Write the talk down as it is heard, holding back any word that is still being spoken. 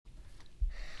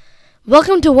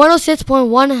Welcome to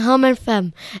 106.1 Hum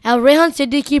FM, Al Rehan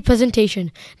Siddiqui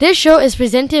presentation. This show is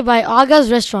presented by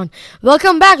Aga's Restaurant.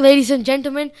 Welcome back, ladies and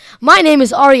gentlemen. My name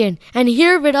is Aryan, and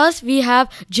here with us we have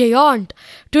Jayant.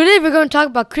 Today we're going to talk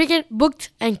about cricket, books,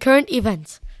 and current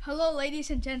events. Hello,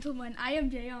 ladies and gentlemen. I am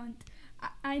Jayant.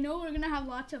 I know we're going to have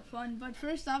lots of fun, but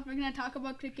first off, we're going to talk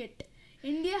about cricket.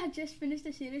 India had just finished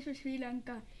the series with Sri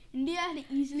Lanka. India had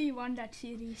easily won that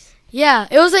series. Yeah,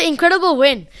 it was an incredible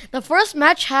win. The first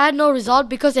match had no result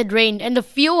because it rained and the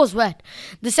field was wet.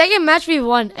 The second match we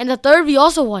won, and the third we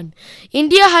also won.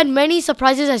 India had many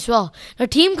surprises as well. The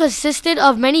team consisted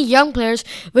of many young players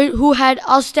who had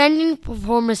outstanding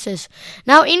performances.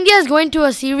 Now India is going to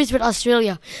a series with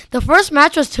Australia. The first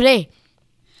match was today.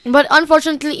 But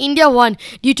unfortunately, India won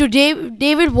due to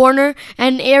David Warner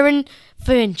and Aaron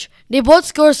Finch. They both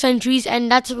scored centuries,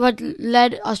 and that's what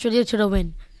led Australia to the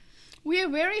win. We are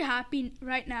very happy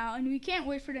right now, and we can't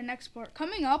wait for the next part.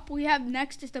 Coming up, we have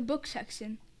next is the book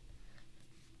section.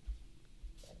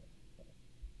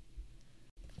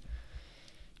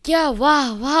 Yeah,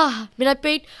 wow. मेरा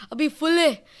पेट अभी full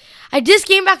है. I just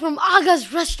came back from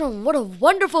Aga's Restaurant. What a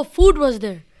wonderful food was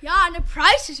there. Yeah, and the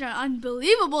prices are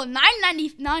unbelievable.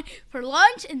 $9.99 for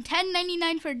lunch and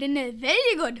 $10.99 for dinner.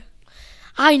 Very good.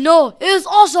 I know, it is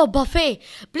also a buffet.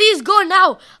 Please go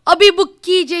now. Abhi book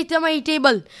कीजिए तुम्हारी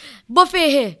table.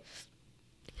 Buffet है.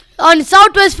 On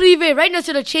Southwest Freeway, right next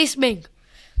to the Chase Bank.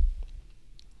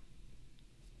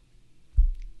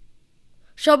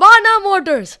 Shabana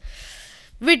Motors.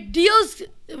 With deals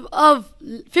of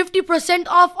 50%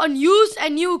 off on used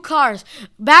and new cars.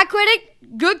 Bad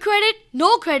credit, good credit,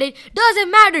 no credit,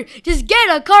 doesn't matter. Just get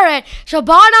a car at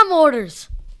Shabana Motors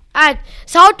at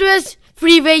Southwest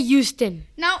Freeway, Houston.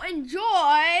 Now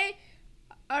enjoy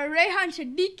our Rehan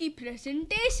Siddiqui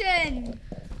presentation.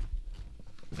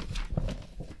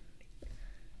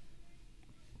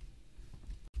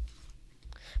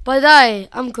 पता है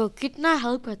हमको कितना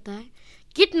help करता है.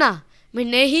 कितना मैं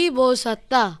नहीं बोल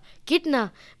सकता. कितना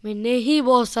मैं नहीं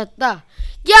बोल सकता.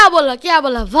 क्या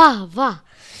बोला वाह.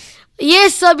 ये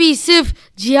सभी सिर्फ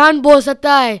जियान बोल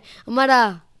सकता है.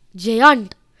 हमारा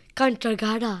जयंत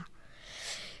कंटरगाड़ा.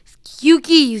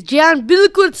 क्योंकि जियान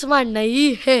बिल्कुल स्मार्ट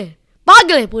नहीं है.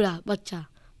 पागल है पूरा बच्चा.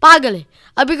 पागल है.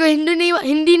 अभी कोई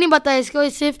हिंदी नहीं बताया इसको.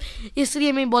 सिर्फ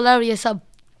इसलिए मैं बोला ये सब.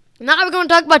 Now we're going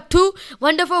to talk about two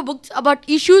wonderful books about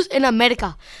issues in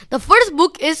America. The first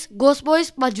book is Ghost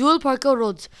Boys by Joel Parker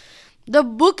Rhodes. The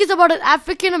book is about an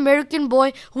African American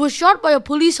boy who was shot by a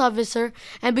police officer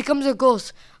and becomes a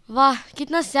ghost. वाह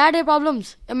कितना sad है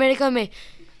problems America में.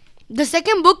 The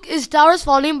second book is Towers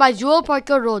Falling by Joel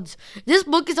Parker Rhodes. This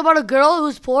book is about a girl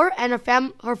who's poor and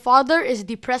her father is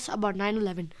depressed about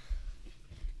 9/11.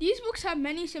 These books have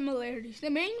many similarities. The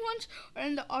main ones are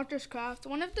in the author's craft.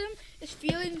 One of them is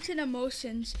feelings and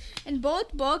emotions. In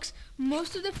both books,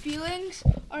 most of the feelings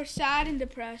are sad and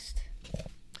depressed.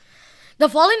 The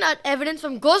following evidence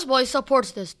from Ghost Boys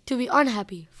supports this. To be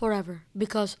unhappy forever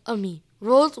because of me.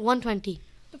 Rhodes 120.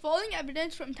 The following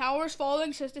evidence from Towers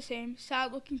Falling says the same.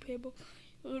 Sad-looking people.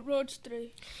 Rhodes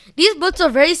 3. These books are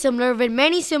very similar with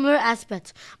many similar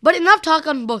aspects. But enough talk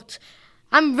on books.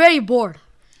 I'm very bored.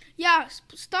 Yeah,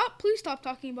 please stop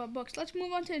talking about books. Let's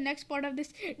move on to the next part of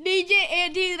this DJ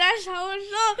AD Rush Hour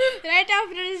show right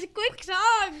after this quick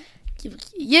song.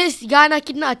 Yes, गाना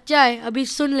कितना अच्छा है. अभी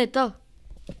सुन लेता हूँ.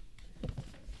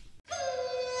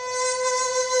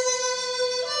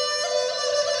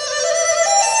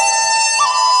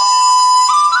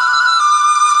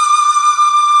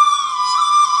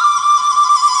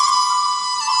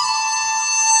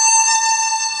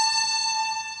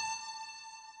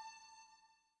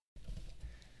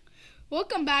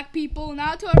 Welcome back, people.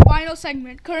 Now to our final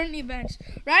segment, current events.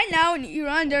 Right now in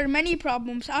Iran, there are many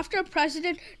problems. After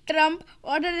President Trump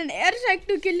ordered an airstrike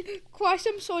to kill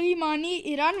Qasem Soleimani,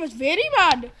 Iran was very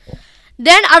mad.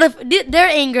 Then, out of their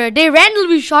anger, they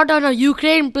randomly shot down a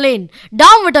Ukraine plane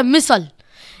down with a missile.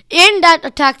 In that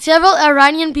attack, several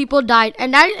Iranian people died,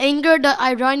 and that angered the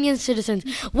Iranian citizens.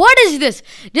 What is this?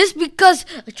 Just because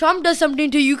Trump does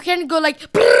something to you, can't go like,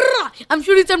 I'm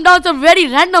shooting some down some very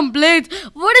random planes.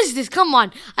 What is this? Come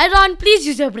on. Iran, please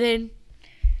use your brain.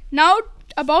 Now,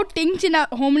 about things in our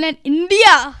homeland,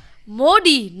 India.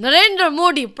 Narendra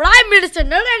Modi, Prime Minister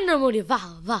Narendra Modi,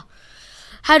 wow,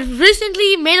 had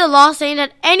recently made a law saying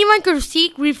that anyone could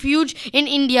seek refuge in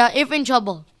India if in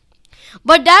trouble.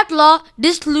 But that law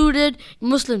disiluded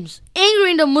Muslims,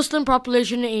 angering the Muslim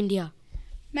population in India.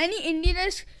 Many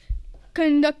Indians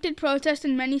conducted protests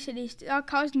in many cities that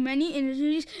caused many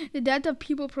injuries, the death of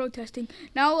people protesting.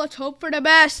 Now let's hope for the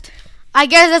best. I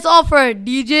guess that's all for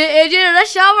DJ AJ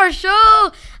Rush Hour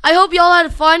Show. I hope you all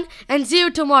had fun and see you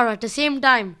tomorrow at the same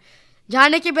time.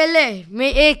 जाने के पहले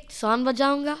मैं एक song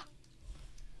बजाऊंगा.